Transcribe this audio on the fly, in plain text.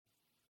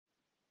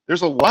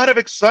There's a lot of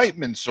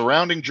excitement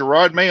surrounding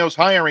Jerod Mayo's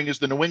hiring as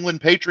the New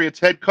England Patriots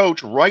head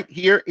coach right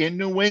here in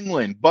New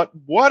England. But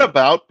what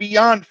about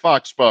beyond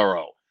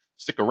Foxboro?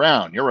 Stick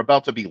around. You're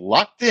about to be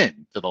locked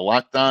in to the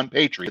Locked On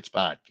Patriots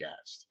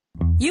podcast.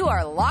 You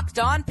are Locked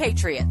On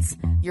Patriots,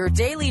 your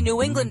daily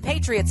New England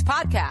Patriots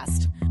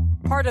podcast.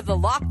 Part of the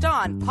Locked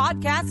On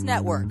Podcast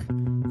Network,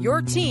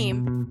 your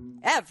team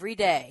every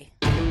day.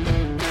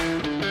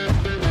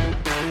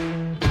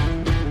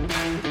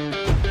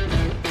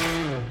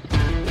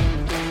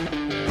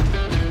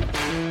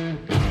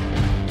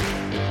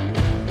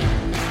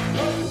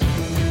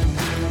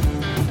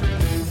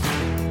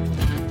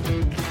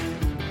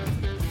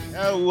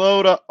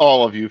 Hello to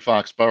all of you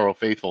Foxboro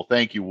faithful.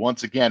 Thank you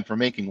once again for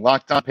making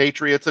Locked On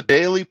Patriots a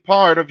daily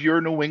part of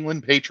your New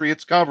England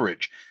Patriots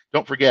coverage.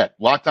 Don't forget,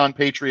 Locked On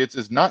Patriots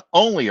is not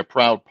only a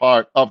proud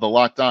part of the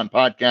Locked On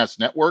Podcast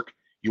Network,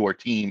 your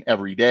team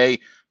every day,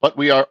 but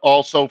we are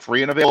also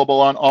free and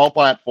available on all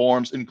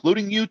platforms,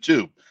 including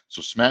YouTube.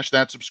 So smash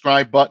that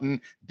subscribe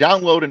button,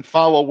 download and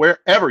follow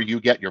wherever you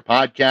get your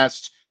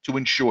podcasts to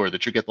ensure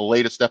that you get the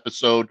latest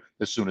episode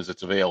as soon as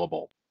it's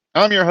available.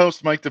 I'm your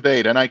host, Mike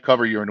Debate, and I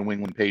cover your New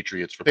England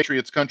Patriots for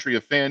Patriots Country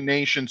of Fan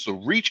Nation. So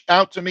reach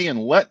out to me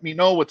and let me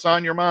know what's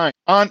on your mind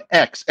on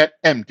X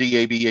at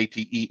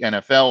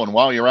MDABATENFL. And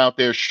while you're out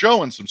there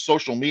showing some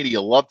social media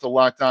love to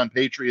Locked On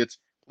Patriots,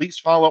 please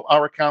follow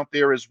our account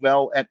there as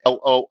well at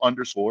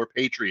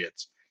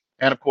LO_Patriots.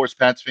 And of course,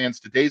 Pats fans,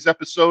 today's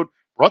episode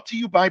brought to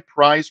you by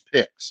Prize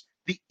Picks,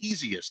 the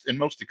easiest and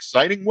most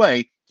exciting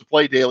way to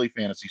play daily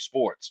fantasy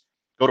sports.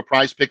 Go to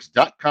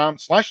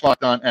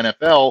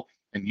prizepicks.com/LockedOnNFL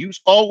and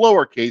use all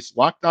lowercase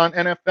Locked On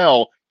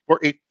NFL for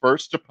a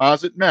first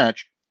deposit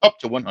match up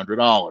to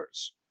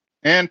 $100.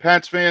 And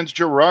Pats fans,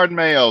 Jerod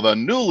Mayo, the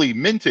newly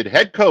minted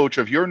head coach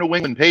of your New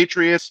England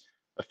Patriots,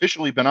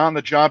 officially been on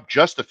the job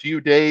just a few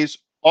days,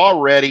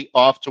 already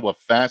off to a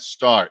fast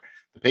start.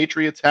 The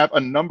Patriots have a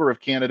number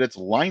of candidates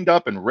lined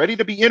up and ready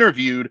to be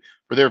interviewed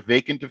for their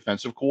vacant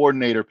defensive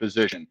coordinator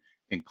position,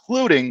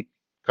 including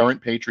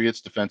current Patriots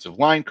defensive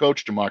line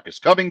coach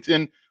DeMarcus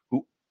Covington,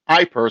 who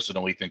I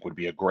personally think would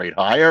be a great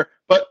hire.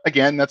 But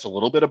again, that's a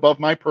little bit above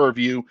my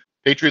purview.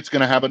 Patriots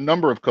going to have a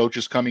number of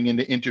coaches coming in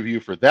to interview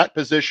for that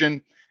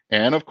position.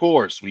 And of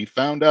course, we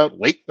found out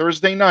late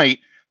Thursday night,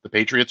 the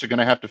Patriots are going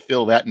to have to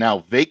fill that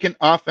now vacant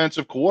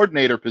offensive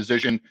coordinator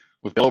position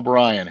with Bill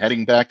O'Brien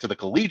heading back to the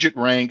collegiate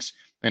ranks,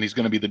 and he's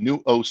going to be the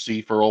new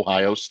OC for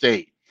Ohio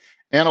State.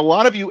 And a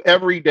lot of you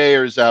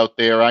everydayers out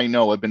there, I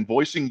know, have been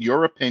voicing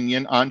your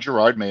opinion on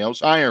Jerod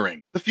Mayo's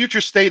hiring, the future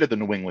state of the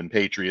New England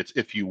Patriots,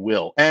 if you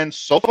will. And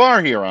so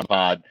far here on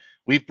Pod,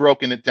 we've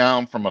broken it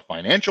down from a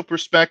financial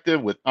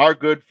perspective with our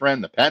good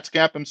friend, the Pats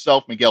Cap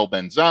himself, Miguel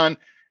Benzan,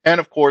 and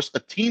of course, a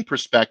team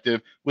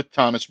perspective with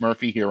Thomas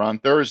Murphy here on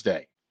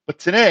Thursday. But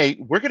today,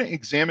 we're going to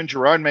examine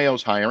Jerod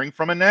Mayo's hiring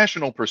from a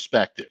national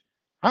perspective.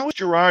 How is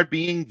Jerod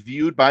being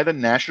viewed by the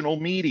national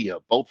media,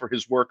 both for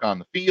his work on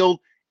the field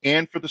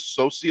and for the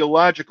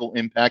sociological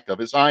impact of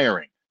his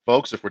hiring?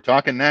 Folks, if we're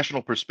talking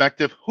national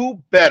perspective,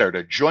 who better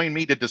to join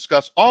me to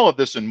discuss all of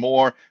this and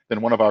more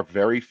than one of our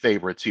very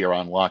favorites here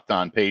on Locked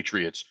On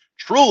Patriots,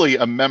 truly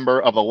a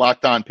member of the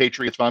Locked On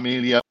Patriots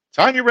familia,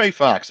 Tanya Ray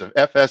Fox of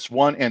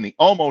FS1 and the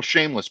Almost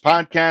Shameless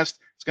podcast.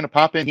 Is going to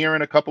pop in here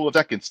in a couple of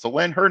seconds to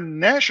lend her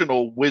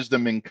national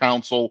wisdom and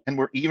counsel, and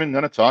we're even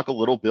going to talk a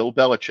little Bill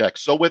Belichick.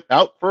 So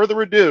without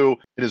further ado,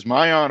 it is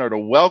my honor to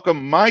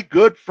welcome my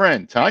good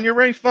friend Tanya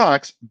Ray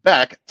Fox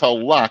back to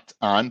Locked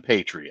On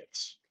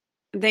Patriots.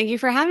 Thank you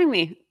for having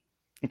me.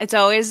 It's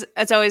always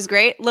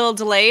great. A little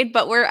delayed,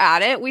 but we're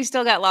at it. We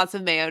still got lots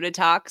of Mayo to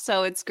talk,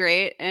 so it's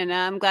great, and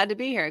I'm glad to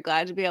be here.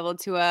 Glad to be able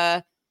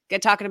to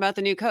get talking about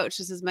the new coach.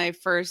 This is my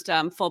first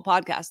full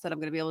podcast that I'm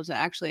going to be able to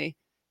actually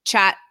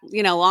chat,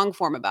 long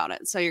form about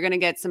it. So you're going to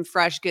get some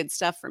fresh, good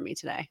stuff from me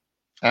today.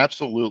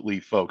 Absolutely,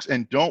 folks.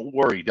 And don't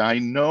worry. I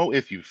know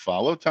if you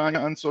follow Tanya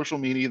on social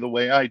media the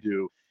way I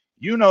do,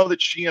 you know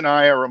that she and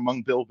I are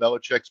among Bill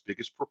Belichick's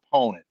biggest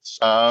proponents.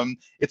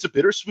 It's a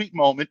bittersweet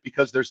moment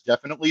because there's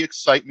definitely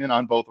excitement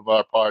on both of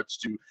our parts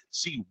to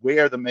see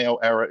where the Mayo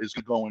era is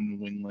going to go in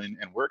New England.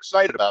 And we're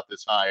excited about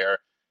this hire,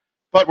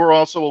 but we're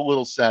also a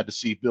little sad to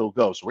see Bill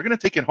go. So we're going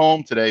to take it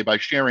home today by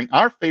sharing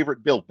our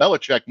favorite Bill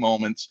Belichick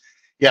moments.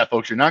 Yeah,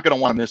 folks, you're not going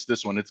to want to miss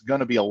this one. It's going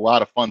to be a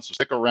lot of fun, so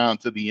stick around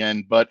to the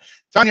end. But,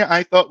 Tanya,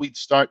 I thought we'd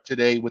start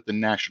today with the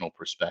national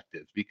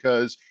perspective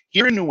because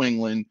here in New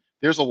England,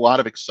 there's a lot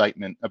of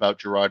excitement about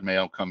Jerod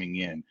Mayo coming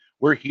in.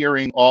 We're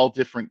hearing all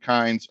different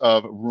kinds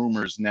of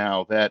rumors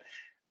now that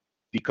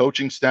the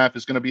coaching staff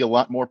is going to be a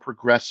lot more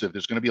progressive.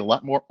 There's going to be a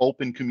lot more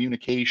open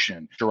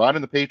communication. Jerod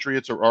and the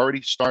Patriots are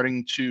already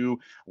starting to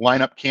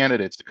line up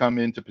candidates to come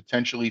in to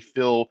potentially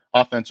fill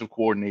offensive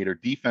coordinator,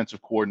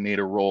 defensive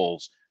coordinator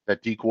roles.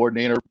 That D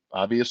coordinator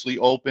obviously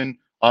open,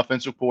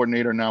 offensive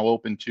coordinator now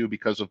open too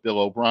because of Bill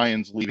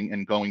O'Brien's leaving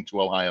and going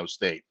to Ohio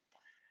State.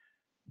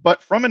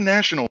 But from a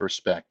national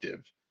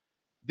perspective,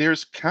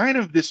 there's kind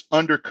of this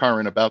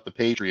undercurrent about the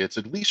Patriots,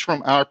 at least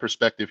from our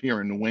perspective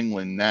here in New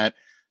England, that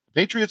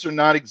Patriots are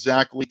not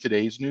exactly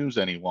today's news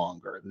any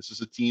longer. This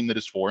is a team that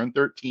is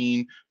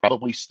 4-13,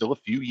 probably still a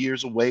few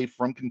years away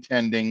from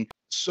contending.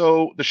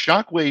 So the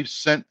shockwaves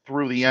sent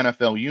through the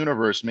NFL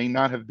universe may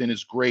not have been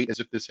as great as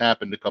if this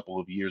happened a couple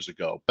of years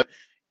ago. But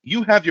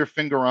you have your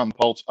finger on the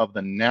pulse of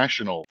the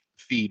national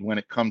feed when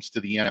it comes to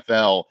the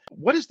NFL.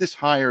 What is this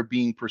hire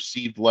being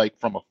perceived like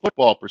from a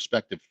football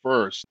perspective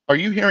first? Are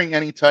you hearing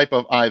any type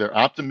of either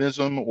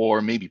optimism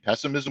or maybe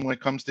pessimism when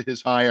it comes to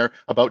his hire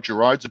about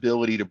Jerrod's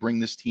ability to bring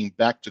this team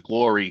back to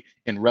glory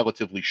in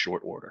relatively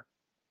short order?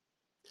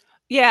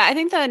 Yeah, I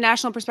think the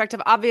national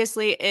perspective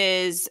obviously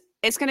is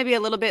it's going to be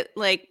a little bit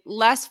like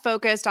less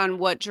focused on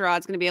what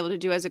Jerrod's going to be able to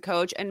do as a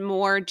coach and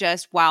more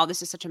just, wow,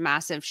 this is such a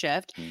massive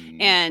shift.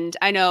 And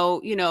I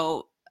know,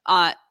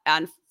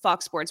 on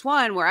Fox Sports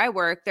 1, where I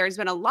work, there's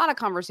been a lot of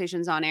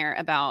conversations on air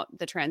about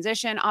the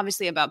transition,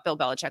 obviously about Bill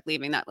Belichick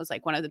leaving. That was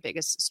like one of the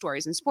biggest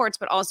stories in sports,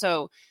 but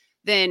also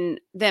then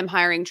them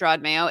hiring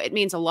Jerod Mayo. It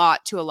means a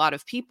lot to a lot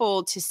of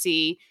people to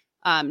see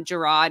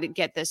Jerod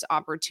get this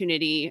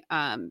opportunity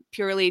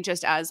purely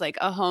just as like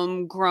a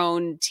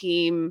homegrown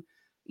team,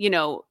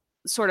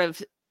 sort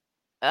of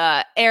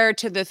heir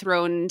to the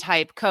throne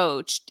type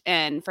coach,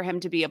 and for him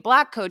to be a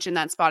black coach in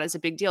that spot is a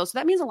big deal. So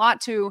that means a lot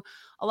to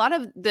a lot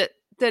of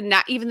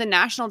even the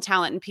national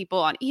talent and people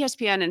on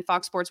ESPN and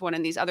Fox Sports 1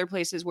 and these other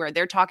places where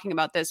they're talking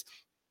about this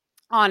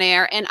on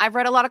air. And I've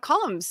read a lot of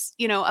columns,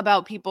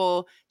 about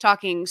people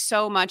talking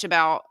so much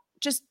about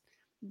just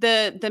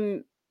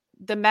the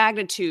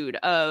magnitude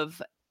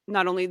of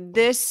not only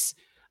this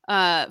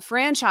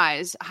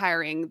franchise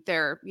hiring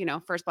their,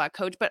 first black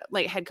coach, but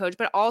like head coach,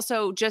 but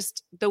also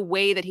just the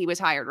way that he was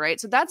hired. Right.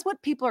 So that's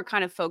what people are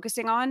kind of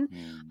focusing on.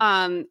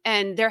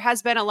 And there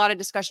has been a lot of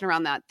discussion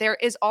around that. There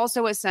is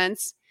also a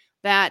sense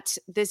that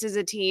this is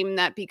a team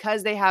that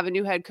because they have a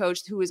new head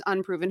coach who is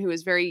unproven, who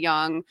is very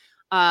young,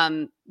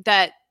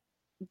 that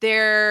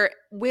there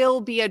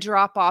will be a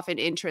drop off in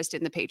interest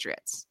in the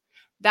Patriots.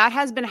 That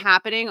has been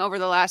happening over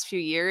the last few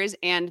years.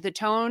 And the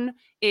tone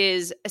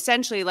is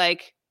essentially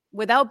like,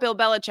 without Bill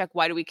Belichick,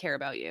 why do we care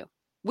about you?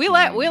 We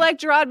like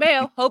Jerod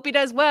Mayo. Hope he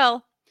does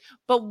well.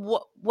 But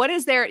what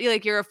is there?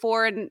 Like you're a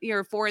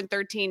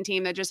 4-13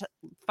 team that just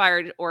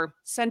fired or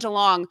sent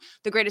along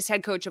the greatest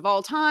head coach of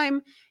all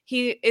time.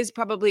 He is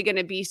probably going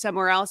to be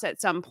somewhere else at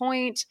some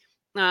point.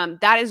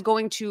 That is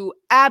going to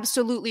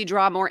absolutely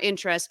draw more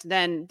interest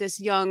than this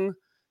young,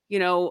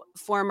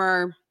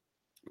 former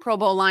Pro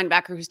Bowl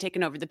linebacker who's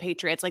taken over the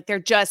Patriots. Like they're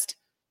just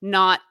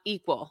not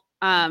equal.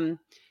 And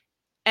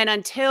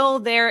until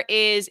there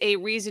is a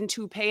reason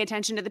to pay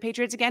attention to the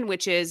Patriots again,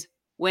 which is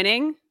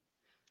winning,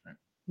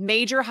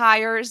 major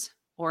hires,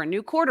 or a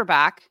new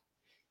quarterback,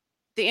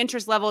 the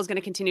interest level is going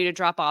to continue to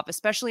drop off,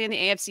 especially in the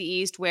AFC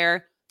East,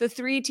 where the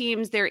three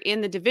teams they're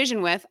in the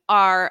division with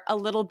are a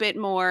little bit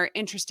more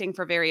interesting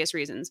for various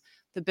reasons.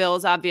 The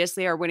Bills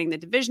obviously are winning the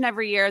division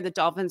every year. The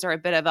Dolphins are a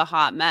bit of a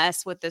hot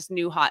mess with this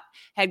new hot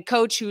head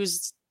coach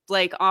who's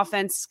like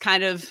offense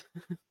kind of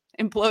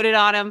imploded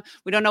on him.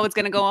 We don't know what's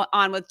going to go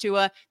on with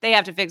Tua. They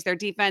have to fix their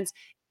defense.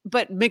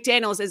 But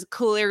McDaniels is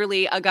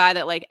clearly a guy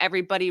that like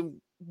everybody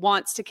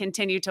wants to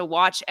continue to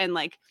watch and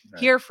like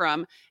hear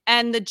from.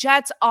 And the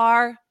Jets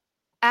are,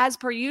 as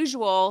per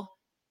usual,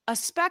 a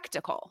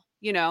spectacle.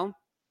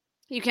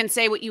 You can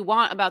say what you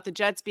want about the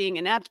Jets being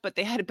inept, but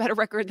they had a better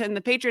record than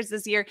the Patriots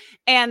this year.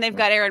 And they've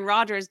got Aaron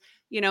Rodgers,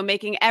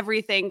 making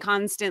everything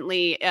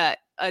constantly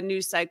a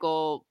news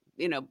cycle,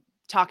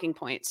 talking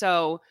point.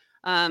 So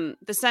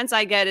the sense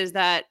I get is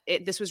that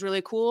this was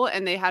really cool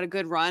and they had a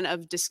good run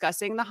of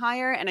discussing the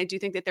hire. And I do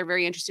think that they're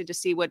very interested to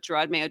see what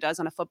Jerod Mayo does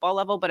on a football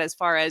level. But as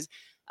far as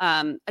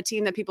a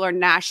team that people are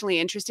nationally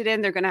interested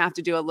in, they're going to have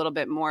to do a little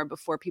bit more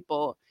before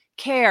people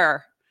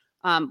care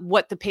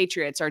what the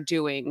Patriots are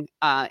doing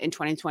in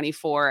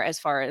 2024 as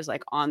far as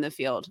like on the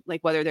field,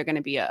 like whether they're going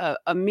to be a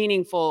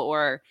meaningful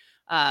or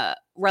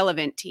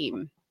relevant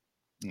team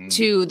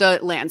to the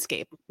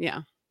landscape.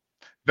 Yeah.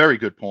 Very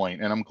good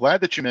point. And I'm glad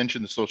that you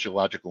mentioned the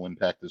sociological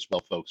impact as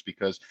well, folks,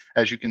 because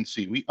as you can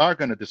see, we are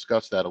going to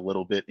discuss that a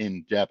little bit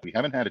in depth. We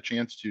haven't had a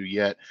chance to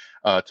yet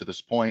to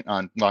this point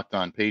on Locked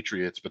On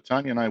Patriots, but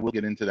Tanya and I will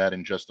get into that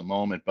in just a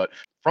moment. But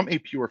from a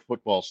pure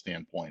football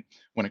standpoint,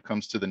 when it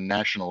comes to the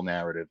national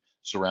narrative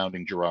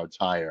surrounding Jerrod's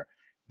hire,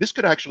 this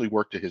could actually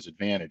work to his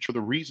advantage for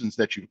the reasons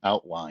that you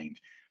outlined.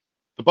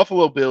 The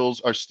Buffalo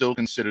Bills are still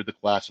considered the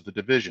class of the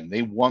division.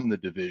 They won the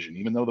division,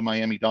 even though the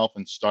Miami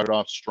Dolphins started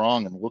off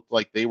strong and looked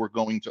like they were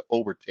going to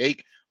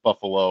overtake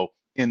Buffalo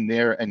in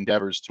their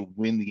endeavors to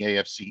win the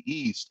AFC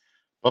East.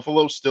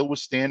 Buffalo still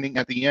was standing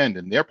at the end,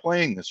 and they're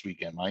playing this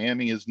weekend.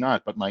 Miami is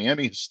not, but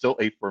Miami is still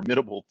a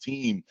formidable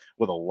team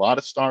with a lot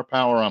of star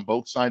power on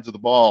both sides of the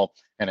ball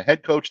and a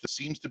head coach that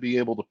seems to be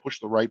able to push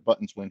the right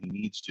buttons when he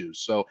needs to.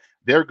 So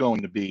they're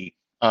going to be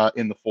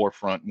in the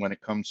forefront when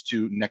it comes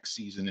to next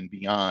season and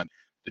beyond.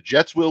 The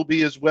Jets will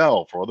be as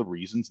well for the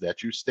reasons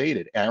that you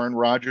stated. Aaron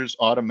Rodgers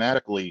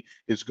automatically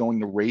is going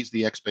to raise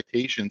the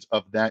expectations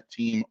of that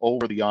team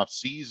over the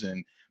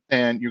offseason.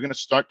 and you're going to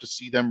start to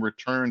see them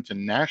return to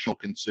national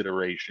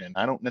consideration.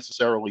 I don't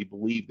necessarily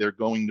believe they're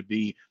going to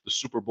be the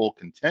Super Bowl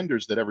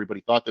contenders that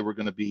everybody thought they were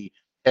going to be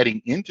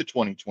heading into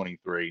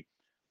 2023.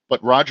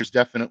 But Rodgers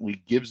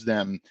definitely gives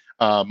them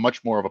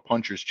much more of a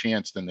puncher's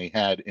chance than they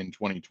had in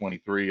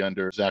 2023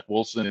 under Zach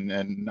Wilson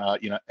and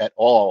at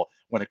all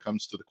when it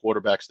comes to the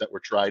quarterbacks that were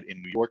tried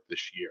in New York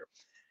this year.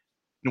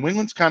 New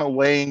England's kind of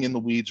laying in the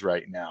weeds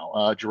right now.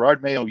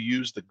 Jerod Mayo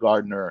used the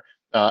Gardner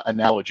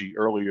analogy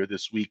earlier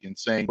this week in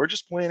saying, we're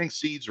just planting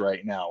seeds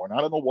right now. We're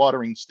not on the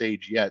watering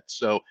stage yet.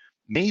 So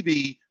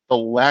maybe the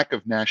lack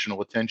of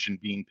national attention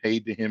being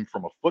paid to him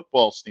from a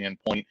football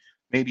standpoint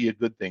may be a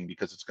good thing,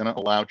 because it's going to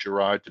allow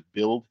Jerod to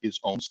build his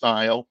own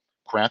style,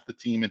 craft the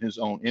team in his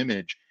own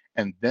image,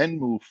 and then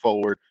move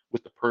forward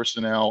with the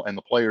personnel and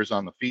the players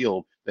on the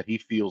field that he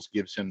feels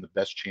gives him the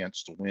best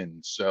chance to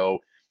win. So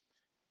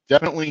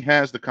definitely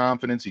has the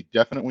confidence. He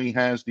definitely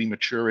has the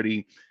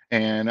maturity.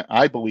 And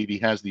I believe he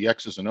has the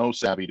X's and O's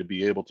savvy to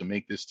be able to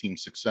make this team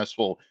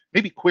successful,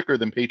 maybe quicker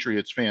than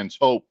Patriots fans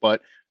hope.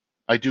 But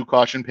I do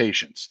caution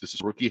patience. This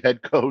is a rookie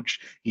head coach.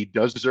 He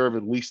does deserve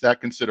at least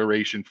that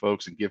consideration,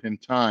 folks, and give him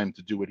time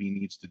to do what he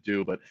needs to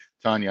do. But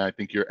Tanya, I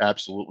think you're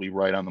absolutely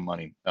right on the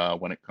money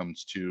when it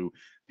comes to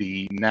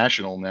the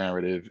national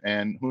narrative.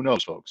 And who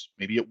knows, folks,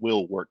 maybe it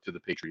will work to the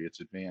Patriots'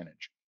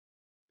 advantage.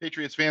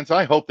 Patriots fans,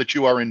 I hope that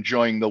you are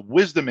enjoying the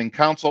wisdom and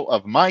counsel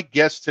of my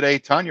guest today,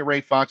 Tanya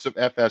Ray Fox of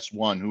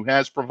FS1, who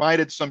has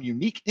provided some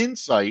unique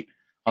insight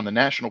on the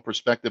national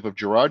perspective of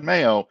Jerod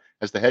Mayo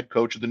as the head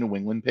coach of the New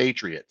England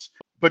Patriots.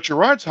 But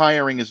Jerod's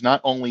hiring is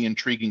not only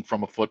intriguing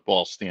from a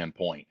football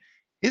standpoint.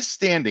 His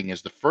standing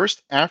as the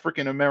first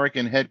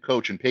African-American head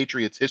coach in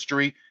Patriots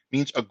history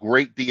means a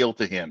great deal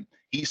to him.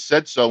 He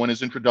said so in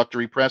his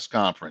introductory press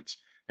conference.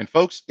 And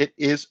folks, it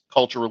is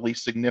culturally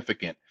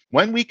significant.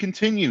 When we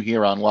continue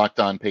here on Locked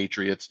On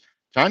Patriots,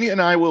 Tanya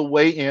and I will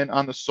weigh in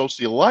on the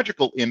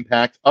sociological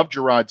impact of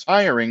Jerod's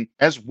hiring,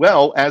 as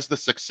well as the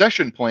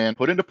succession plan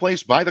put into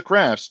place by the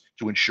Crafts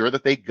to ensure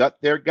that they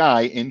got their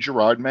guy in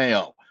Jerod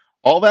Mayo.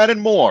 All that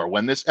and more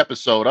when this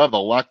episode of the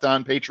Locked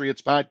On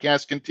Patriots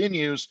podcast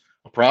continues,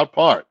 a proud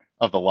part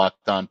of the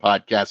Locked On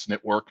Podcast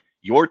Network,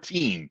 your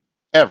team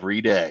every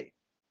day.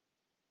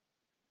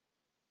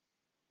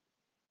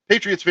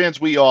 Patriots fans,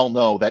 we all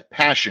know that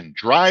passion,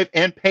 drive,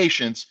 and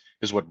patience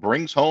is what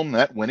brings home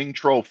that winning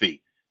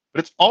trophy. But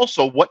it's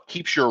also what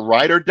keeps your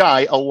ride or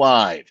die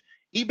alive.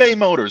 eBay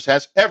Motors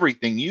has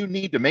everything you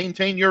need to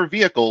maintain your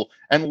vehicle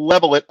and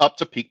level it up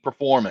to peak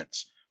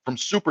performance. From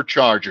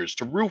superchargers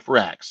to roof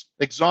racks,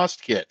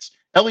 exhaust kits,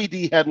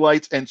 LED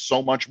headlights, and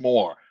so much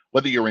more.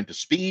 Whether you're into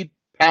speed,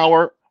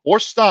 power, or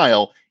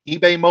style,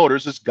 eBay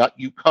Motors has got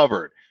you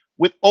covered.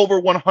 With over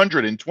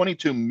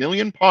 122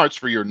 million parts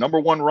for your number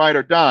one ride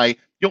or die,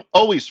 you'll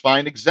always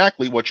find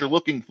exactly what you're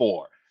looking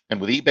for. And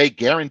with eBay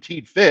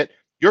Guaranteed Fit,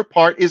 your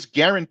part is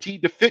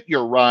guaranteed to fit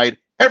your ride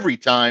every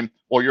time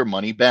or your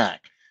money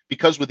back.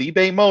 Because with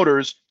eBay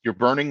Motors, you're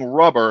burning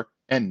rubber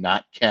and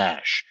not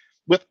cash.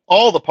 With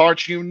all the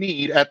parts you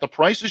need at the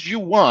prices you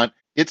want,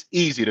 it's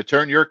easy to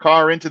turn your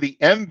car into the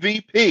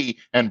MVP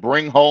and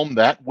bring home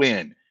that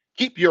win.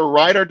 Keep your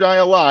ride or die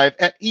alive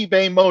at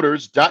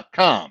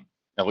ebaymotors.com.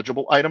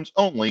 Eligible items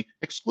only.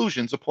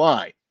 Exclusions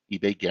apply.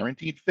 eBay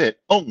Guaranteed Fit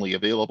only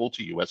available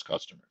to U.S.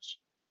 customers.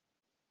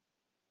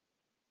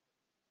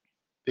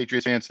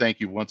 Patriots fans, thank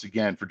you once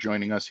again for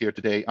joining us here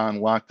today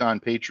on Locked On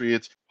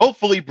Patriots,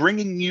 hopefully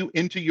bringing you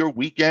into your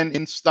weekend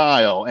in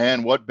style.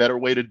 And what better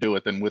way to do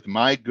it than with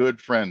my good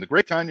friend, the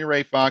great Tanya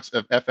Ray Fox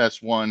of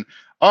FS1,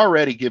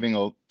 already giving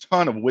a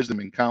ton of wisdom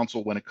and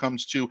counsel when it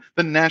comes to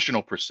the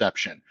national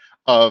perception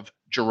of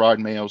Jerod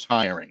Mayo's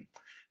hiring.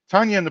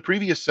 Tanya, in the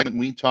previous segment,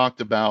 we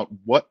talked about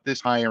what this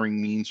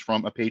hiring means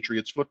from a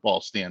Patriots football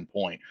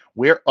standpoint,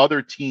 where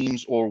other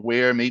teams or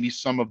where maybe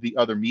some of the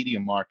other media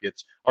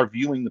markets are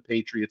viewing the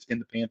Patriots in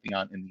the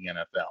pantheon in the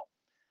NFL.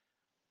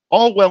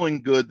 All well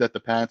and good that the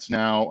Pats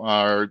now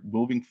are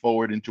moving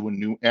forward into a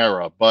new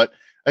era, but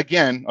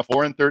again, a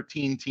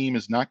 4-13 team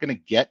is not going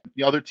to get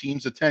the other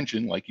team's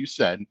attention, like you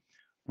said,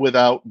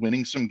 without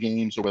winning some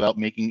games or without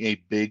making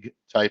a big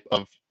type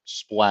of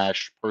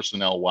splash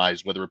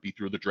personnel-wise, whether it be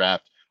through the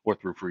draft or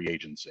through free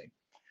agency.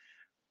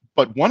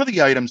 But one of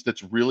the items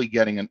that's really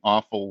getting an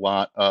awful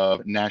lot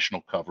of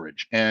national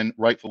coverage, and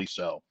rightfully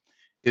so,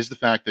 is the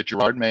fact that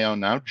Jerod Mayo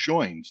now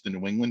joins the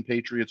New England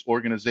Patriots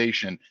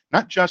organization,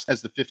 not just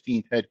as the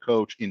 15th head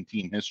coach in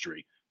team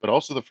history, but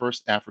also the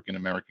first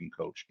African-American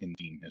coach in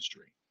team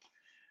history.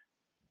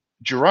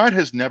 Jerod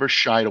has never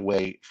shied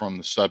away from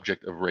the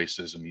subject of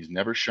racism. He's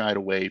never shied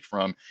away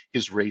from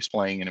his race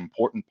playing an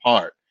important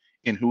part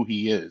in who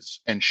he is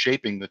and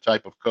shaping the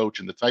type of coach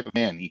and the type of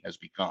man he has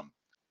become.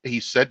 He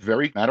said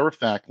very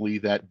matter-of-factly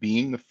that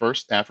being the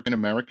first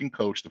African-American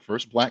coach, the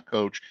first black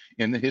coach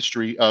in the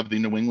history of the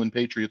New England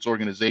Patriots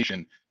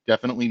organization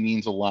definitely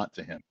means a lot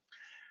to him.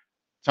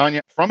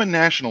 Tanya, from a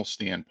national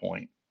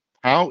standpoint,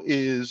 how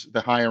is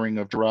the hiring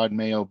of Jerod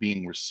Mayo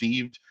being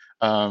received?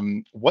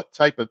 What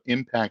type of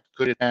impact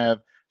could it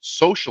have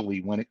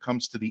socially when it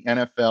comes to the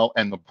NFL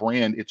and the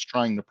brand it's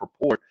trying to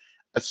purport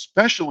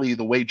especially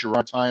the way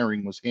Jerrod's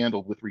hiring was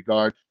handled with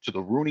regard to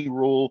the Rooney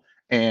Rule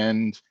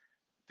and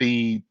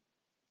the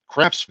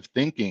crafts of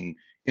thinking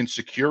in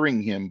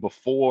securing him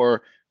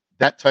before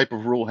that type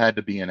of rule had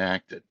to be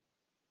enacted.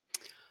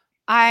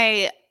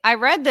 I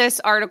read this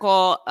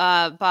article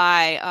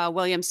by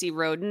William C.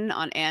 Roden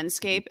on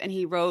Anscape, and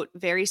he wrote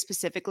very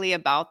specifically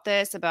about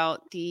this,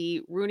 about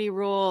the Rooney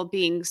Rule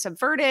being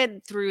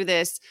subverted through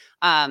this,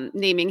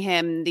 naming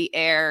him the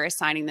heir,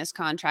 signing this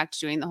contract,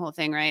 doing the whole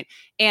thing, right?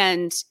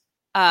 And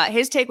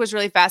his take was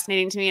really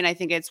fascinating to me, and I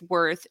think it's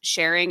worth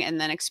sharing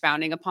and then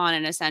expounding upon.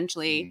 And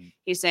essentially,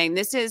 he's saying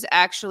this is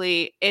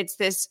actually, it's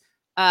this,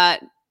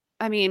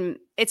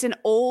 it's an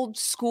old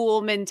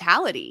school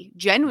mentality,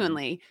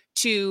 genuinely,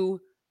 to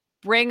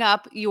bring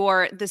up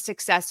the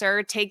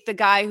successor, take the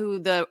guy who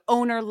the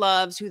owner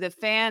loves, who the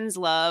fans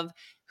love,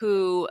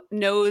 who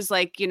knows,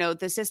 like,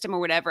 the system or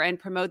whatever, and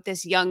promote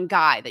this young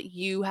guy that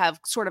you have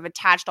sort of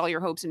attached all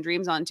your hopes and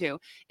dreams onto,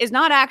 is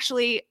not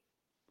actually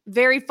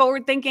very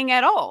forward thinking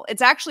at all.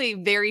 It's actually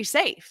very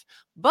safe.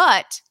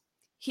 But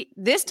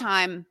this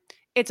time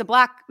it's a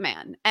black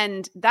man.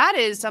 And that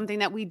is something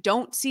that we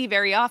don't see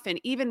very often,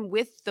 even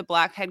with the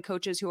black head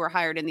coaches who are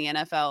hired in the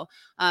NFL.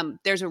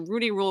 There's a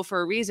Rooney Rule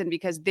for a reason,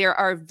 because there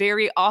are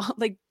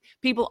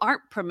people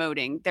aren't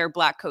promoting their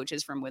black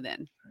coaches from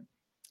within.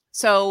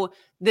 So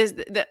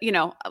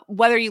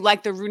whether you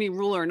like the Rooney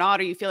Rule or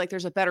not, or you feel like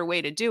there's a better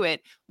way to do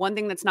it, one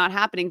thing that's not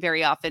happening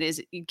very often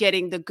is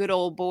getting the good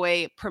old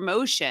boy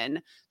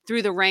promotion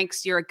through the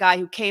ranks. You're a guy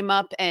who came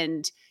up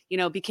and,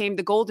 became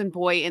the golden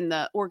boy in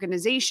the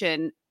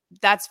organization.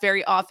 That's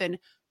very often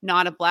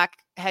not a black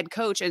head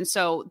coach. And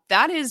so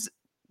that is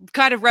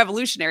kind of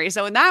revolutionary.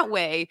 So in that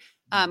way,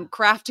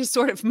 Kraft is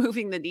sort of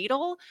moving the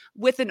needle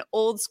with an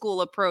old school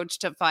approach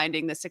to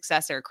finding the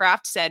successor.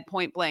 Kraft said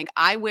point blank,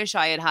 I wish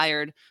I had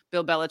hired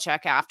Bill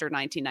Belichick after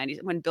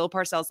 1990. When Bill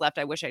Parcells left,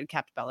 I wish I had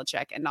kept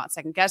Belichick and not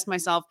second guessed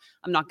myself.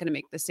 I'm not going to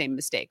make the same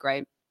mistake,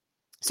 right?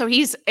 So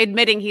he's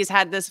admitting he's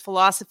had this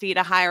philosophy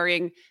to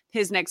hiring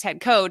his next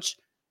head coach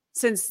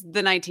since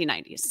the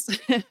 1990s,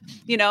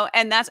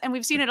 and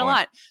we've seen it a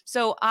lot.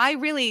 So I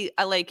really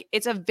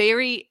it's a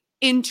very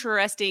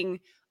interesting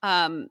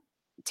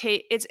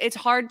it's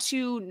hard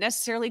to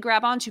necessarily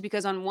grab onto,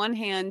 because on one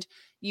hand,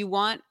 you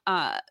want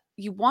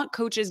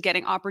coaches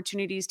getting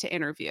opportunities to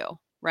interview,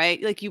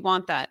 right? Like, you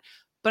want that.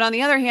 But on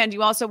the other hand,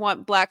 you also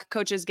want black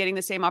coaches getting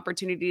the same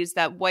opportunities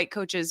that white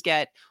coaches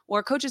get,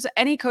 or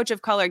any coach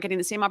of color getting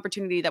the same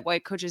opportunity that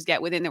white coaches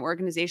get within their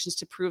organizations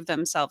to prove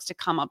themselves, to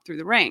come up through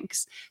the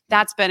ranks.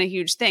 That's been a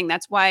huge thing.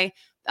 That's why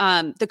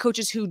the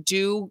coaches who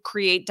do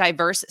create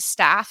diverse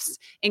staffs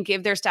and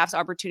give their staffs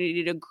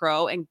opportunity to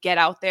grow and get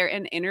out there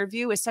and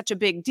interview is such a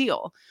big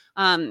deal.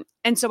 And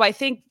so I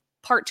think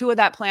part 2 of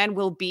that plan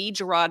will be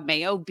Jerod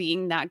Mayo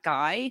being that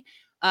guy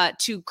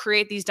to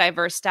create these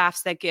diverse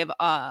staffs that give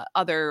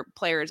other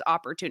players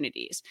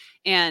opportunities.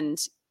 And,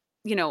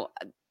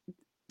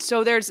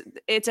 so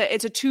it's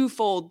a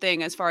twofold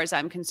thing as far as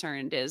I'm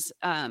concerned. Is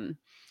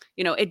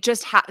it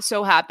just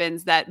so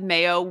happens that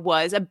Mayo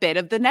was a bit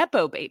of the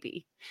Nepo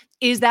baby.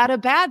 Is that a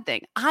bad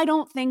thing? I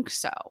don't think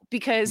so,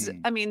 because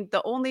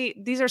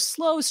these are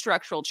slow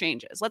structural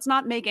changes. Let's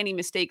not make any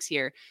mistakes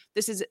here.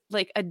 This is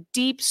like a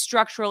deep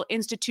structural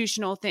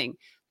institutional thing.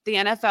 The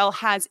NFL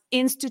has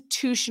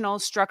institutional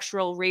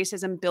structural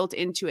racism built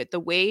into it. The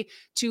way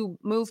to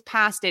move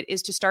past it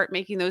is to start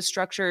making those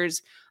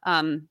structures,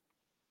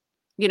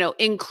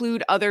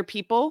 include other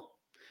people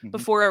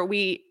before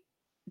we,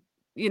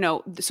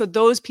 so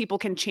those people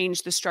can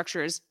change the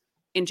structures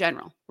in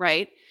general,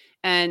 right?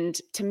 And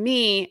to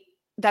me,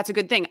 that's a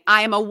good thing.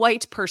 I am a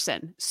white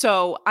person,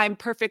 so I'm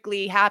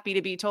perfectly happy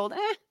to be told,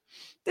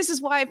 this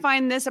is why I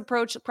find this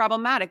approach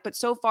problematic. But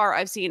so far,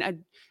 I've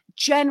seen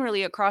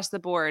generally across the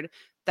board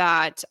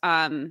that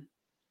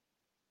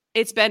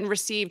it's been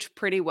received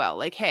pretty well.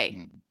 Like,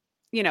 hey,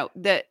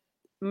 that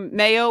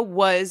Mayo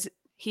was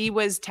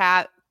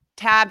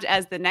tabbed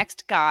as the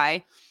next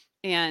guy.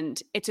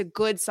 And it's a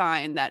good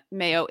sign that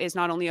Mayo is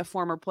not only a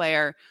former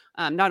player,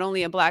 not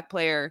only a black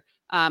player,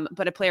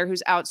 but a player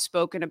who's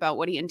outspoken about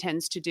what he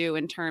intends to do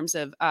in terms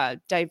of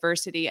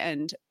diversity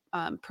and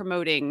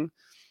promoting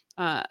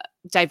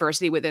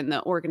diversity within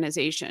the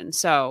organization.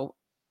 So,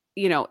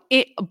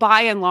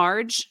 by and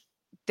large,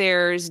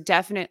 there's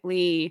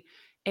definitely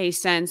a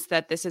sense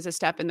that this is a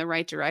step in the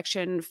right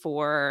direction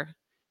for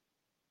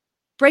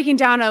breaking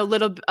down a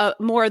little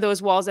more of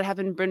those walls that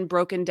haven't been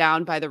broken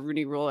down by the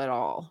Rooney Rule at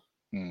all.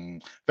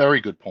 Very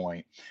good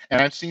point.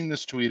 And I've seen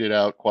this tweeted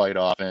out quite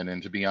often.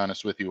 And to be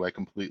honest with you, I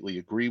completely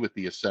agree with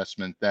the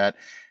assessment that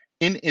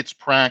in its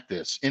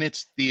practice, in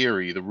its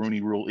theory, the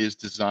Rooney Rule is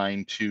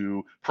designed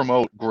to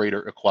promote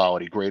greater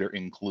equality, greater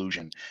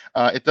inclusion.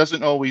 It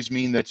doesn't always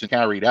mean that it's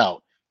carried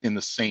out in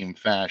the same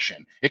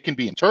fashion. It can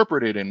be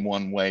interpreted in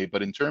one way,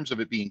 but in terms of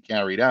it being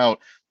carried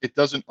out, it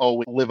doesn't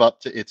always live up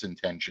to its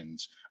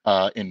intentions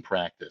in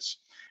practice.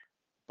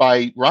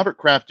 by Robert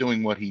Kraft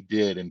doing what he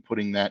did and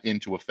putting that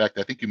into effect,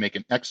 I think you make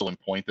an excellent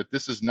point that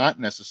this is not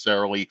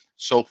necessarily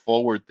so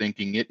forward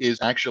thinking. It is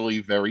actually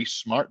very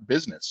smart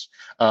business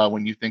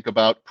when you think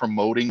about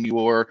promoting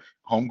your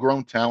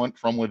homegrown talent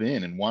from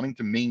within and wanting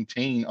to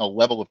maintain a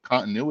level of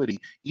continuity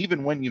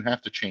even when you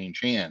have to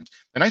change hands.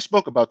 And I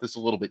spoke about this a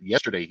little bit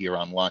yesterday here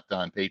on Locked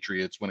On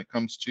Patriots when it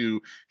comes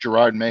to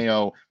Jerod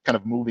Mayo kind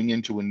of moving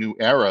into a new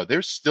era.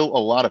 There's still a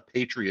lot of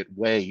Patriot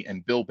way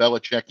and Bill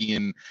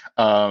Belichickian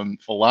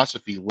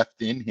philosophy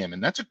left in him,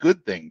 and that's a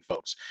good thing,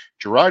 folks.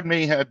 Jerod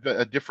may have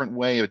a different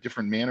way, a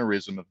different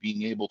mannerism of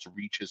being able to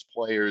reach his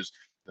players,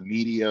 the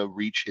media,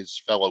 reach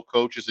his fellow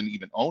coaches, and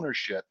even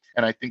ownership.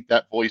 And I think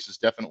that voice is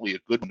definitely a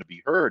good one to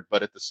be heard.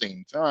 But at the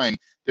same time,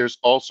 there's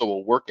also a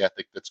work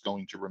ethic that's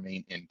going to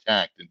remain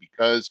intact. And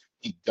because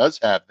he does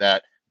have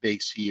that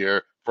base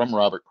here from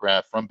Robert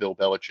Kraft, from Bill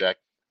Belichick,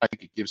 I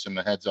think it gives him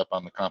a heads up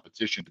on the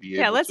competition to be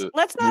able to.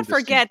 Let's not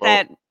forget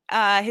that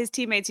his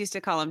teammates used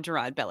to call him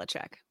Jerod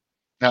Belichick.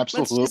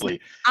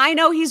 Absolutely. I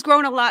know he's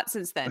grown a lot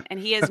since then, and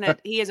he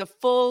is a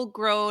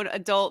full-grown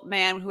adult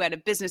man who had a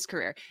business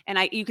career, and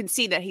you can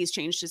see that he's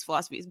changed his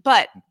philosophies.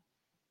 But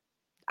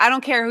I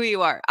don't care who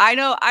you are. I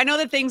know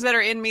the things that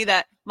are in me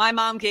that my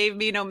mom gave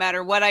me, no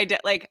matter what I did.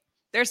 Like,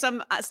 there's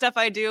some stuff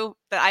I do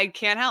that I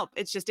can't help.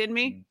 It's just in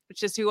me. It's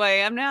just who I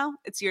am now.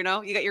 It's, you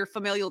got your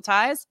familial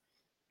ties.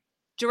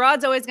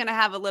 Jerod's always going to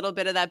have a little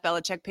bit of that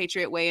Belichick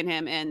Patriot way in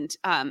him, and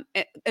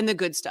the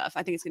good stuff.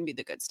 I think it's going to be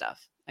the good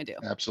stuff. I do.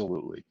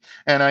 Absolutely.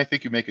 And I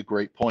think you make a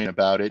great point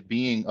about it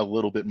being a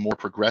little bit more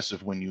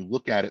progressive when you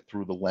look at it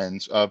through the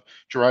lens of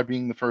Jerod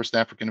being the first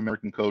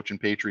African-American coach in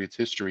Patriots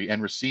history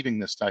and receiving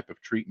this type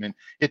of treatment.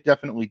 It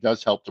definitely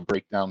does help to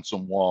break down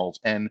some walls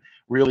and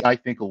really, I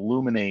think,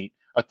 illuminate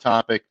a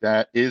topic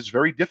that is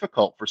very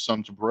difficult for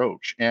some to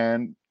broach.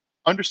 And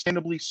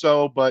understandably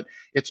so, but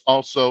it's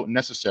also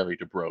necessary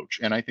to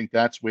broach. And I think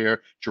that's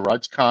where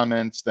Jerod's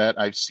comments that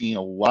I've seen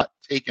a lot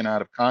taken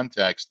out of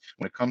context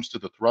when it comes to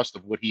the thrust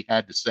of what he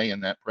had to say in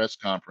that press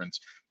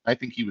conference. I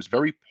think he was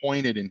very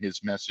pointed in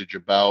his message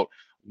about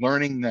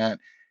learning that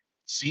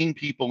seeing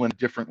people in a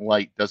different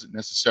light doesn't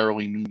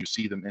necessarily mean you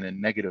see them in a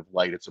negative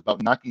light. It's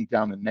about knocking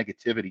down the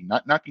negativity,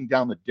 not knocking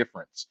down the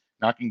difference,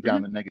 knocking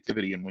down the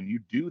negativity. And when you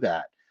do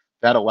that,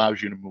 that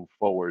allows you to move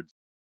forward.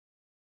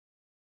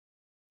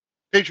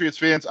 Patriots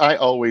fans, I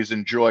always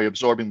enjoy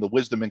absorbing the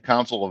wisdom and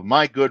counsel of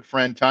my good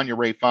friend Tanya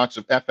Ray Fox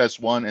of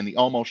FS1 and the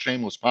Almost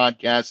Shameless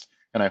podcast,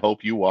 and I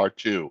hope you are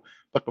too.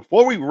 But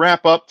before we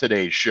wrap up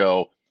today's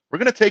show, we're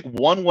going to take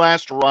one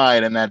last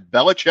ride in that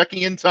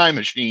Belichickian time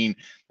machine,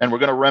 and we're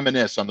going to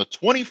reminisce on the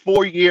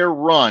 24-year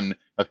run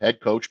of head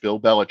coach Bill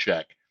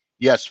Belichick.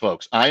 Yes,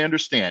 folks, I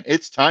understand.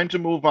 It's time to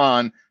move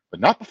on, but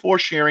not before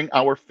sharing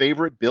our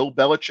favorite Bill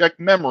Belichick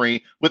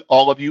memory with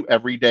all of you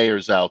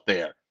everydayers out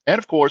there. And,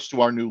 of course,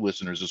 to our new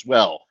listeners as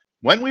well.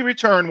 When we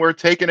return, we're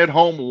taking it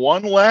home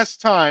one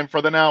last time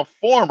for the now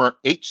former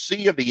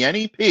HC of the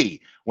NEP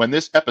when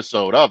this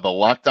episode of the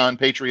Locked On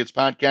Patriots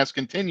podcast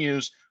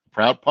continues, a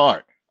proud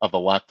part of the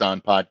Locked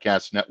On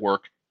Podcast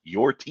Network,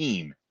 your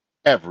team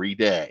every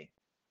day.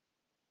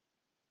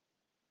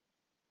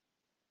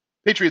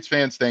 Patriots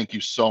fans, thank you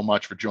so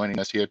much for joining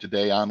us here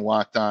today on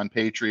Locked On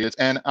Patriots,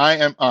 and I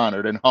am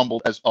honored and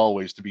humbled as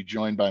always to be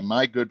joined by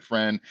my good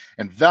friend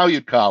and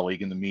valued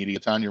colleague in the media,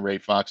 Tanya Ray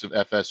Fox of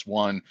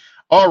FS1,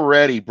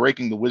 already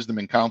breaking the wisdom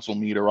and counsel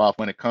meter off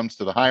when it comes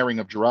to the hiring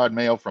of Jerod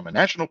Mayo from a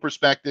national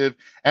perspective,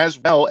 as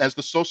well as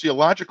the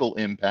sociological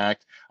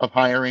impact of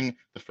hiring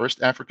the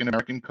first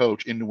African-American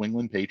coach in New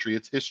England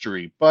Patriots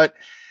history. But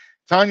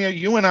Tanya,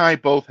 you and I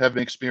both have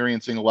been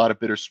experiencing a lot of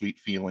bittersweet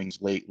feelings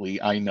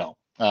lately, I know.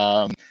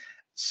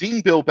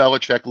 Seeing Bill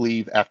Belichick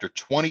leave after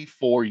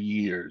 24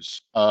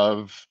 years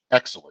of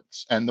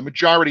excellence, and the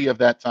majority of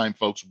that time,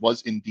 folks,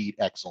 was indeed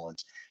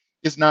excellence,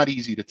 is not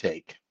easy to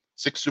take.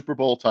 6 Super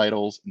Bowl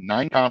titles,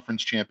 9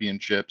 conference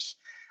championships,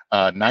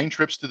 9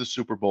 trips to the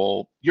Super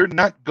Bowl. You're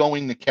not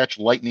going to catch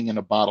lightning in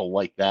a bottle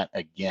like that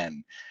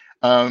again.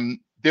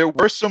 There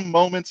were some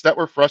moments that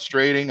were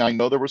frustrating. I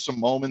know there were some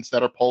moments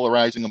that are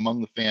polarizing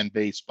among the fan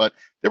base, but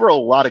there were a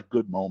lot of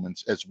good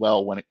moments as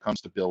well when it comes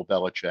to Bill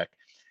Belichick.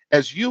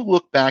 As you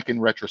look back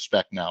in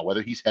retrospect now,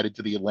 whether he's headed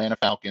to the Atlanta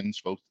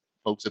Falcons,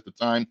 folks at the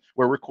time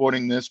we're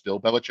recording this, Bill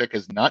Belichick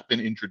has not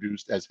been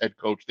introduced as head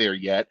coach there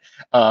yet,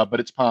 but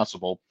it's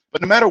possible.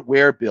 But no matter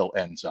where Bill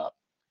ends up,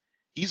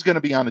 he's going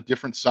to be on a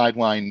different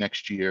sideline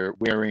next year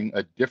wearing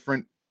a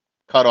different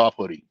cutoff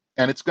hoodie,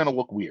 and it's going to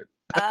look weird.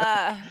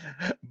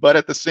 But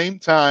at the same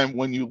time,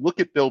 when you look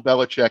at Bill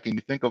Belichick and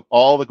you think of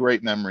all the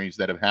great memories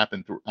that have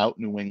happened throughout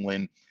New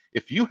England,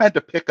 if you had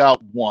to pick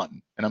out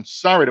one, and I'm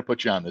sorry to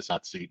put you on this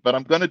hot seat, but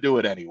I'm going to do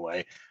it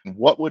anyway,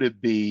 what would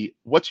it be?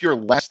 What's your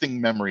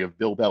lasting memory of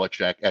Bill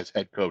Belichick as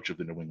head coach of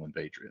the New England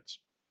Patriots?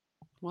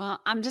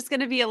 Well, I'm just going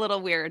to be a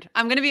little weird.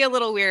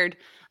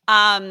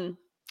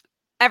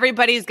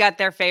 Everybody's got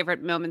their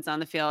favorite moments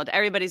on the field.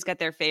 Everybody's got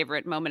their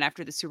favorite moment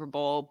after the Super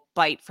Bowl,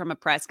 bite from a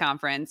press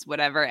conference,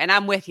 whatever. And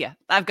I'm with you.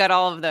 I've got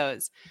all of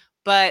those.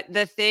 But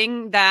the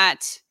thing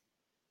that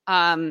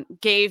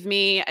gave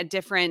me a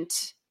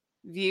different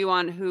view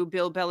on who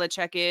Bill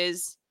Belichick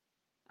is.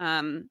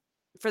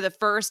 For the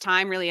first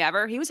time really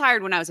ever. He was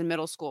hired when I was in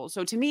middle school.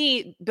 So to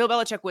me, Bill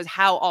Belichick was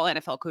how all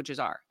NFL coaches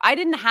are. I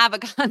didn't have a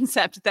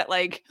concept that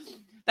like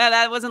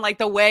that wasn't like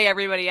the way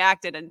everybody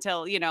acted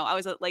until, I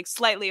was like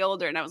slightly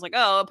older and I was like,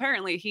 oh,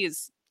 apparently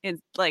he's in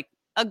like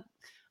a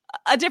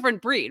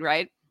different breed,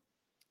 right?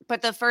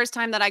 But the first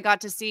time that I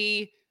got to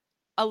see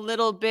a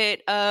little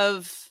bit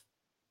of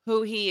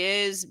who he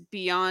is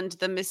beyond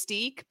the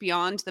mystique,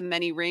 beyond the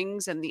many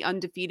rings and the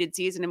undefeated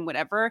season and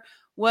whatever,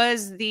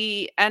 was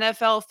the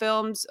NFL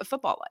films A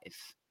Football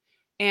Life.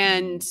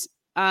 And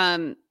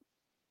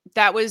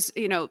that was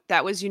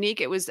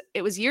unique. It was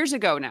years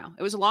ago now.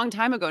 It was a long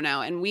time ago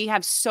now. And we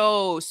have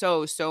so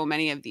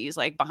many of these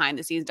like behind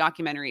the scenes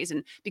documentaries.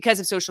 And because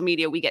of social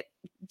media, we get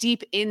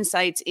deep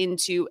insights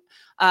into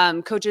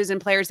coaches and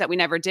players that we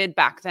never did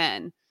back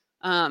then.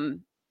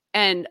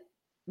 And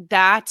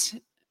that,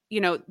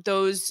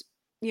 those,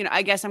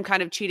 I guess I'm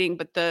kind of cheating,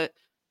 but the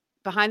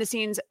behind the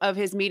scenes of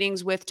his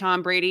meetings with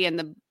Tom Brady and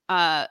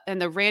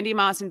the Randy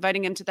Moss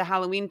inviting him to the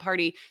Halloween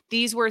party,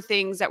 these were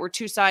things that were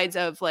two sides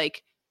of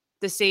like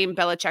the same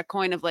Belichick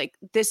coin of like,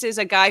 this is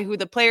a guy who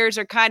the players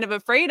are kind of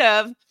afraid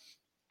of.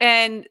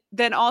 And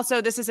then also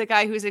this is a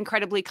guy who's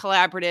incredibly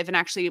collaborative and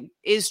actually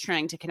is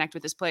trying to connect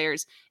with his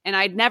players. And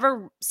I'd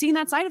never seen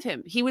that side of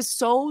him. He was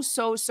so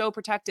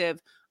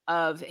protective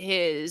of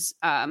his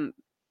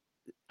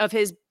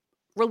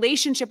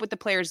relationship with the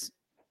players,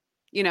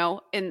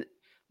 and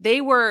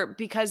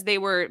because they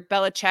were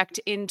Belichicked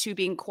into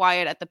being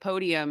quiet at the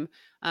podium.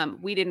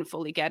 We didn't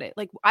fully get it.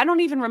 Like, I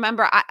don't even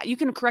remember. You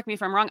can correct me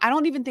if I'm wrong. I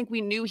don't even think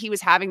we knew he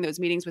was having those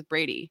meetings with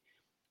Brady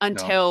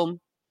until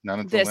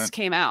this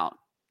came out.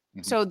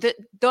 Mm-hmm. So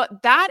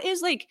that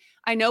is like,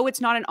 I know it's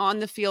not an on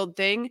the field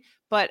thing,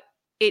 but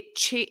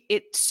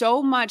it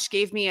so much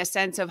gave me a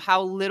sense of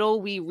how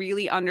little we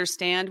really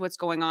understand what's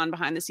going on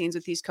behind the scenes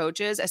with these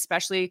coaches,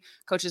 especially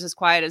coaches as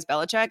quiet as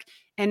Belichick,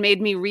 and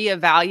made me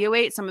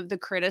reevaluate some of the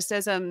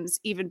criticisms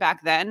even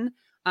back then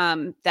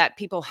that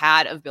people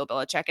had of Bill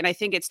Belichick. And I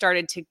think it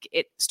started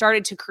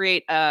to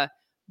create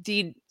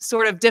the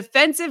sort of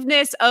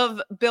defensiveness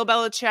of Bill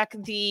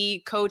Belichick,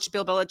 the coach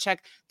Bill Belichick,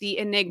 the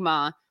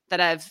enigma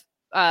that I've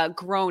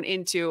grown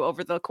into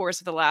over the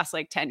course of the last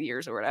like 10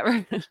 years or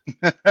whatever.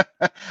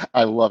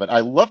 I love it.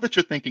 I love that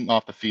you're thinking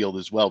off the field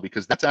as well,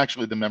 because that's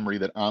actually the memory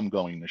that I'm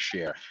going to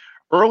share.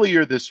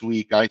 Earlier this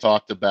week, I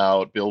talked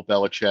about Bill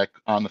Belichick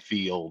on the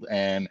field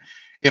and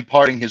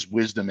imparting his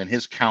wisdom and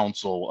his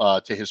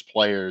counsel to his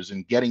players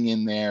and getting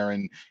in there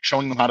and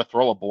showing them how to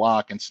throw a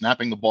block and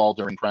snapping the ball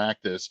during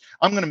practice.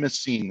 I'm going to miss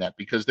seeing that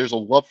because there's a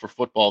love for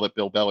football that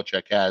Bill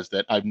Belichick has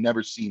that I've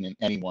never seen in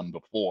anyone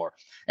before.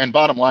 And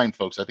bottom line,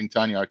 folks, I think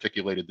Tanya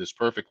articulated this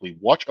perfectly.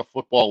 Watch A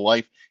Football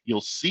Life.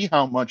 You'll see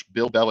how much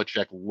Bill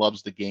Belichick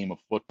loves the game of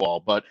football.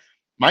 But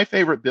my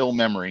favorite Bill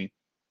memory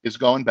is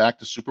going back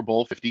to Super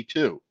Bowl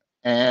 52.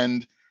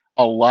 And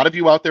a lot of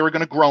you out there are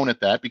going to groan at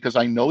that because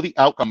I know the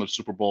outcome of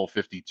Super Bowl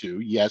 52.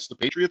 Yes, the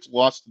Patriots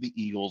lost to the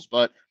Eagles,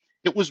 but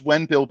it was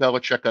when Bill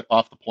Belichick got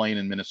off the plane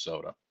in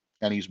Minnesota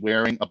and he's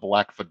wearing a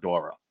black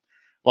fedora.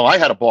 Well, I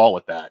had a ball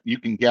with that. You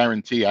can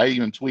guarantee. I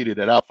even tweeted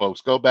it out,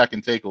 folks. Go back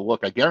and take a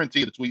look. I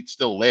guarantee the tweet's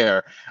still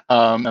there.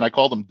 And I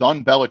called him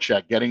Don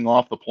Belichick getting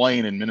off the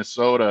plane in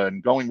Minnesota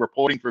and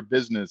reporting for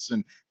business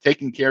and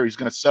taking care. He's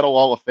going to settle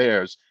all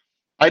affairs.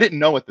 I didn't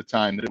know at the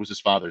time that it was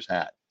his father's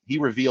hat. He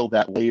revealed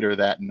that later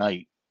that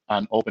night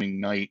on opening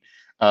night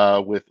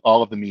with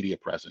all of the media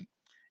present.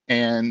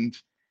 And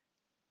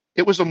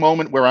it was a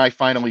moment where I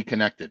finally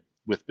connected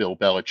with Bill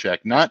Belichick,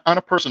 not on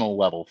a personal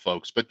level,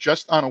 folks, but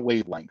just on a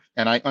wavelength.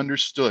 And I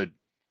understood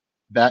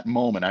that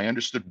moment. I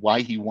understood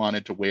why he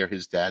wanted to wear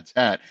his dad's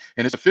hat.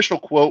 And his official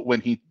quote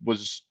when he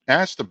was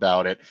asked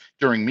about it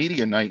during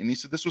media night, and he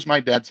said, "This was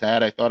my dad's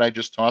hat. I thought I'd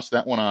just toss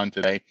that one on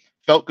today.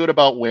 Felt good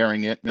about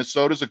wearing it.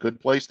 Minnesota's a good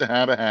place to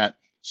have a hat,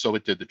 so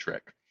it did the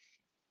trick."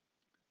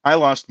 I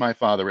lost my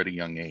father at a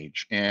young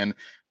age, and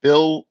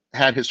Bill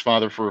had his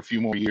father for a few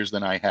more years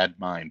than I had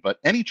mine. But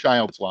any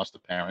child that's lost a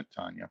parent,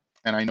 Tanya,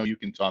 and I know you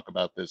can talk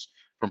about this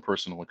from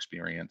personal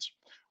experience,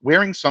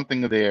 wearing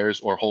something of theirs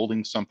or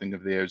holding something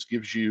of theirs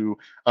gives you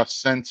a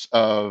sense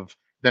of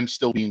them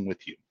still being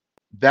with you.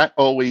 That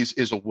always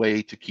is a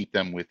way to keep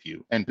them with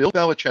you. And Bill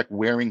Belichick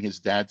wearing his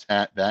dad's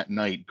hat that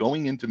night,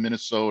 going into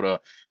Minnesota,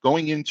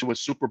 going into a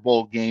Super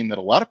Bowl game that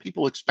a lot of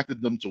people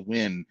expected them to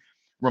win,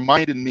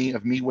 reminded me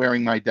of me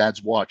wearing my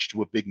dad's watch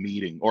to a big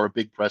meeting or a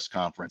big press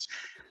conference.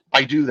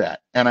 I do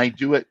that, and I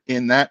do it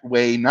in that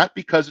way, not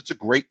because it's a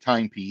great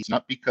timepiece,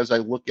 not because I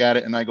look at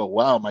it and I go,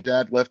 wow, my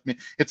dad left me.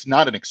 It's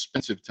not an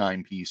expensive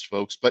timepiece,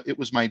 folks, but it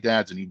was my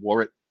dad's, and he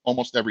wore it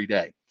almost every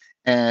day.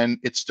 And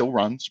it still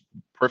runs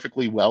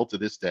perfectly well to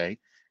this day,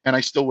 and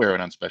I still wear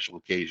it on special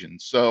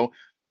occasions. So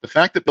the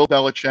fact that Bill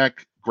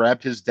Belichick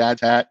grabbed his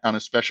dad's hat on a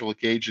special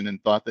occasion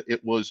and thought that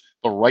it was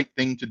the right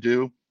thing to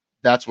do,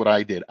 that's what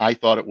I did. I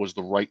thought it was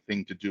the right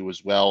thing to do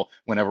as well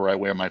whenever I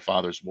wear my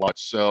father's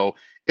watch. So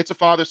it's a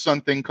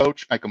father-son thing,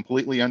 Coach. I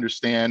completely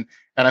understand.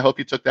 And I hope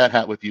you took that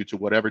hat with you to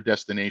whatever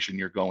destination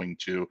you're going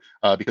to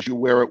because you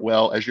wear it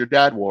well, as your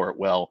dad wore it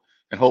well.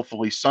 And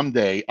hopefully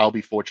someday I'll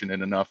be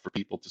fortunate enough for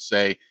people to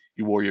say,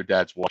 you wore your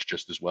dad's watch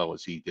just as well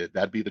as he did.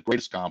 That'd be the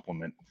greatest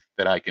compliment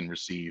that I can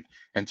receive.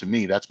 And to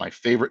me, that's my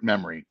favorite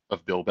memory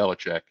of Bill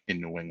Belichick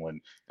in New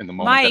England, and the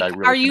moment that I Mike,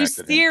 really are you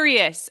connected him.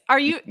 serious?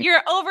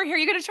 You're over here?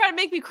 You're going to try to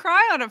make me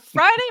cry on a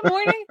Friday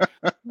morning?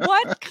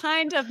 What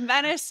kind of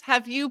menace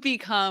have you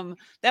become?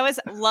 That was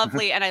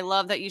lovely. And I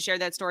love that you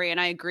shared that story. And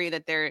I agree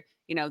that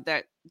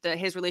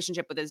his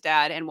relationship with his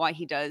dad and why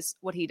he does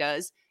what he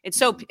does.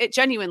 It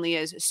genuinely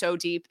is so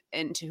deep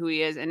into who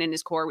he is. And in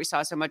his core, we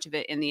saw so much of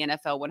it in the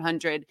NFL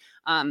 100.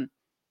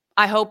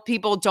 I hope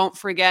people don't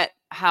forget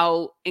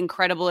how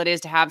incredible it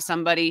is to have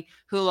somebody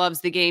who loves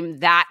the game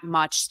that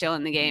much still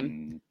in the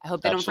game. I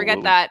hope they don't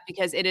forget that,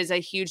 because it is a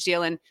huge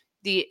deal. And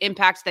the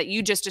impact that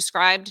you just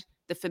described,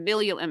 the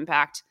familial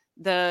impact,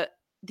 the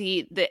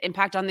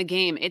impact on the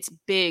game, it's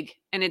big,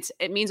 and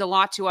it means a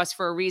lot to us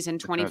for a reason.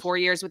 24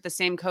 years with the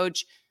same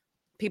coach.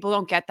 People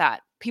don't get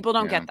that. People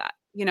don't get that,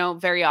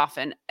 very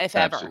often, if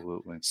ever.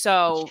 Absolutely.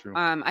 So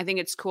I think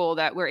it's cool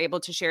that we're able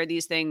to share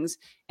these things.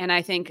 And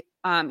I think,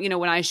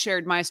 when I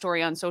shared my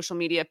story on social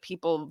media,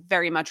 people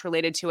very much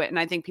related to it. And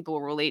I think people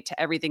will relate to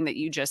everything that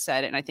you just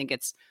said. And I think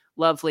it's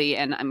lovely.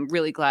 And I'm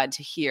really glad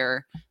to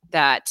hear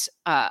that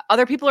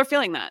other people are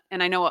feeling that.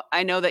 And I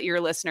know that your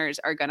listeners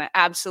are going to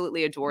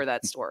absolutely adore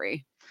that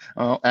story.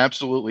 Oh,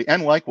 absolutely.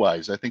 And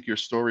likewise, I think your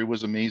story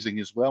was amazing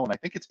as well. And I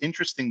think it's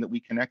interesting that we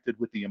connected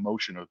with the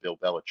emotion of Bill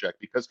Belichick,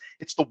 because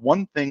it's the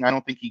one thing I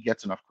don't think he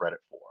gets enough credit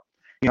for.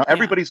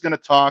 Everybody's going to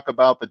talk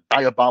about the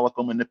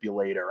diabolical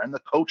manipulator and the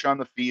coach on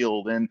the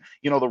field and,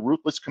 the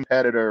ruthless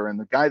competitor and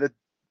the guy that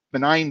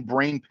benign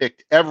brain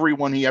picked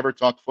everyone he ever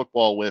talked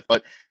football with.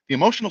 But the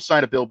emotional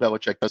side of Bill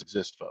Belichick does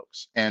exist,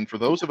 folks. And for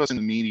those of us in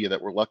the media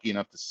that were lucky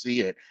enough to see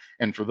it,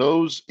 and for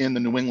those in the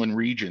New England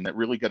region that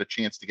really got a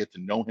chance to get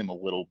to know him a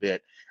little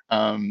bit,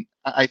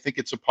 I think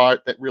it's a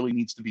part that really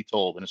needs to be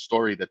told, and a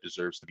story that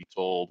deserves to be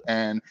told.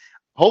 And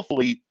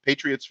hopefully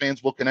Patriots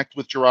fans will connect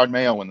with Jerod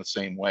Mayo in the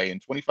same way.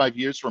 And 25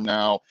 years from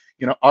now,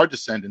 our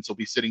descendants will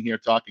be sitting here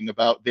talking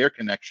about their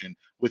connection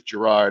with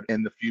Jerod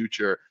in the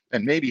future,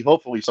 and maybe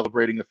hopefully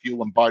celebrating a few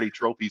Lombardi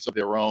trophies of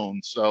their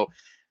own. So,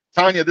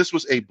 Tanya, this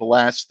was a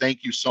blast.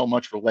 Thank you so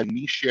much for letting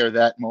me share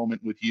that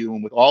moment with you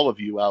and with all of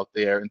you out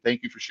there. And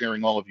thank you for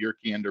sharing all of your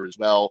candor as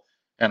well.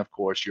 And of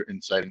course, your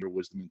insight and your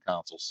wisdom and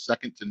counsel.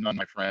 Second to none,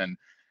 my friend.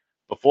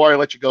 Before I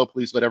let you go,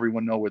 please let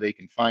everyone know where they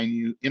can find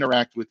you,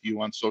 interact with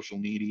you on social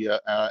media,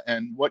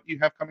 and what you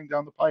have coming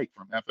down the pike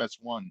from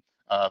FS1,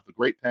 the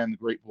great pen, the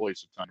great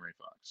voice of Tanya Ray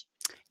Fox.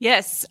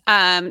 Yes.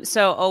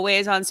 So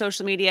always on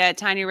social media,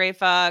 Tiny Ray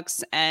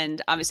Fox,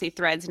 and obviously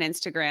Threads and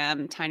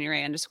Instagram, Tiny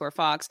Ray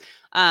 _Fox.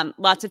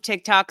 Lots of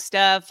TikTok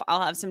stuff.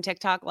 I'll have some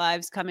TikTok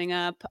lives coming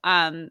up.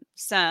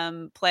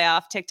 Some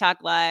playoff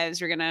TikTok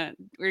lives. We're gonna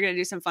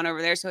do some fun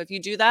over there. So if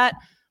you do that,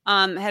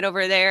 head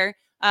over there.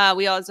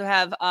 We also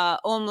have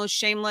Almost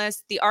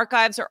Shameless. The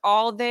archives are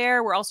all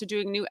there. We're also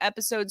doing new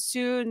episodes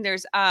soon.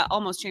 There's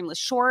Almost Shameless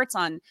shorts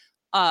on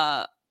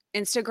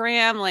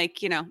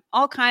Instagram,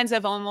 all kinds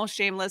of Almost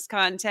Shameless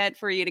content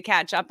for you to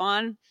catch up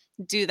on.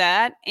 Do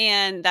that.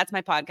 And that's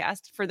my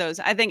podcast for those.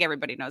 I think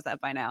everybody knows that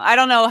by now. I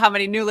don't know how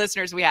many new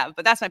listeners we have,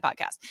 but that's my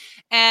podcast.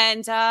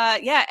 And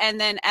and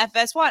then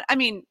FS1. I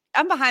mean,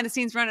 I'm behind the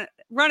scenes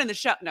running the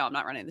show. No, I'm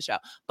not running the show,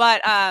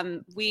 but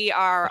we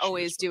are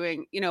always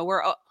doing,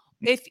 we're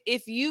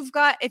if you've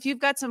got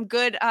some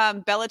good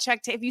Belichick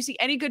if you see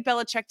any good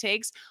Belichick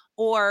takes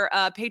or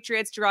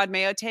Patriots Jerod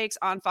Mayo takes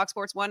on Fox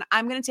Sports 1,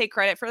 I'm going to take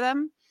credit for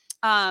them.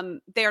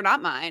 They are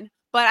not mine,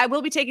 but I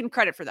will be taking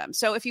credit for them.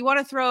 So if you want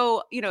to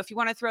throw,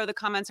 the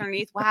comments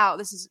underneath, wow,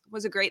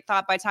 was a great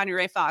thought by Tanya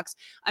Ray Fox,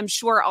 I'm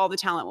sure all the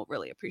talent will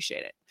really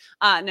appreciate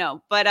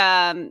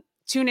it.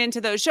 Tune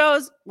into those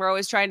shows. We're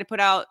always trying to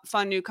put out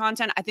fun new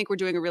content. I think we're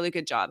doing a really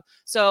good job.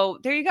 So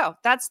there you go.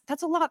 That's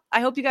a lot.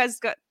 I hope you guys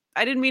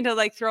I didn't mean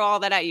to throw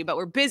all that at you, but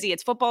we're busy.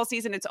 It's football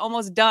season. It's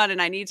almost done.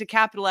 And I need to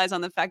capitalize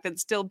on the fact that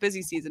it's still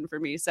busy season for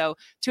me. So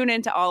tune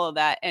into all of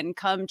that and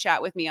come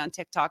chat with me on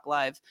TikTok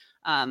live.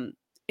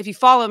 If you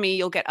follow me,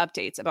 you'll get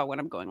updates about when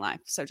I'm going live.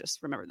 So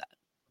just remember that.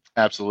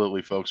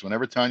 Absolutely, folks.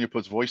 Whenever Tanya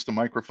puts voice to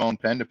microphone,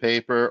 pen to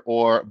paper,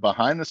 or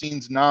behind the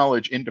scenes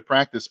knowledge into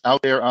practice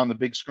out there on the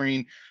big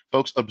screen,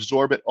 folks,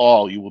 absorb it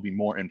all. You will be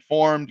more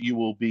informed. You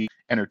will be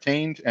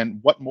entertained. And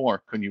what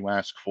more can you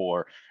ask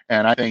for?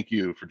 And I thank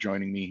you for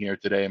joining me here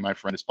today, my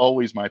friend. It's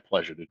always my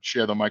pleasure to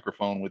share the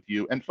microphone with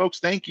you. And folks,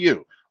 thank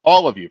you,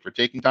 all of you, for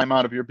taking time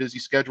out of your busy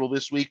schedule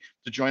this week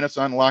to join us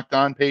on Locked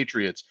On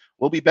Patriots.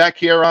 We'll be back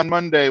here on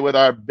Monday with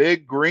our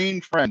big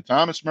green friend,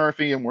 Thomas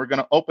Murphy, and we're going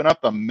to open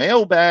up the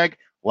mailbag.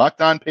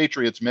 Locked On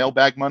Patriots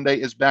Mailbag Monday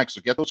is back.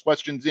 So get those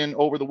questions in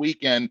over the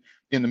weekend.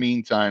 In the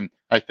meantime,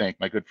 I thank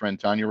my good friend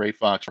Tanya Ray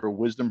Fox for her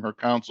wisdom, her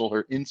counsel,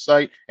 her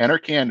insight, and her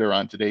candor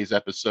on today's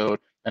episode.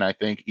 And I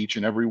thank each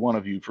and every one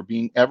of you for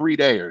being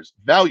everydayers,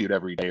 valued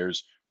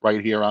everydayers,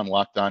 right here on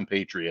Locked On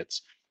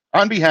Patriots.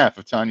 On behalf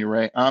of Tanya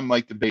Ray, I'm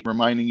Mike DeBate,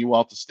 reminding you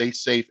all to stay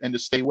safe and to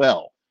stay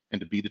well and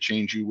to be the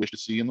change you wish to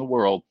see in the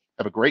world.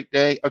 Have a great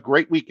day, a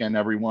great weekend,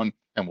 everyone,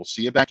 and we'll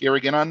see you back here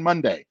again on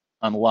Monday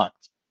on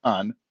Locked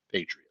On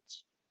Patriots.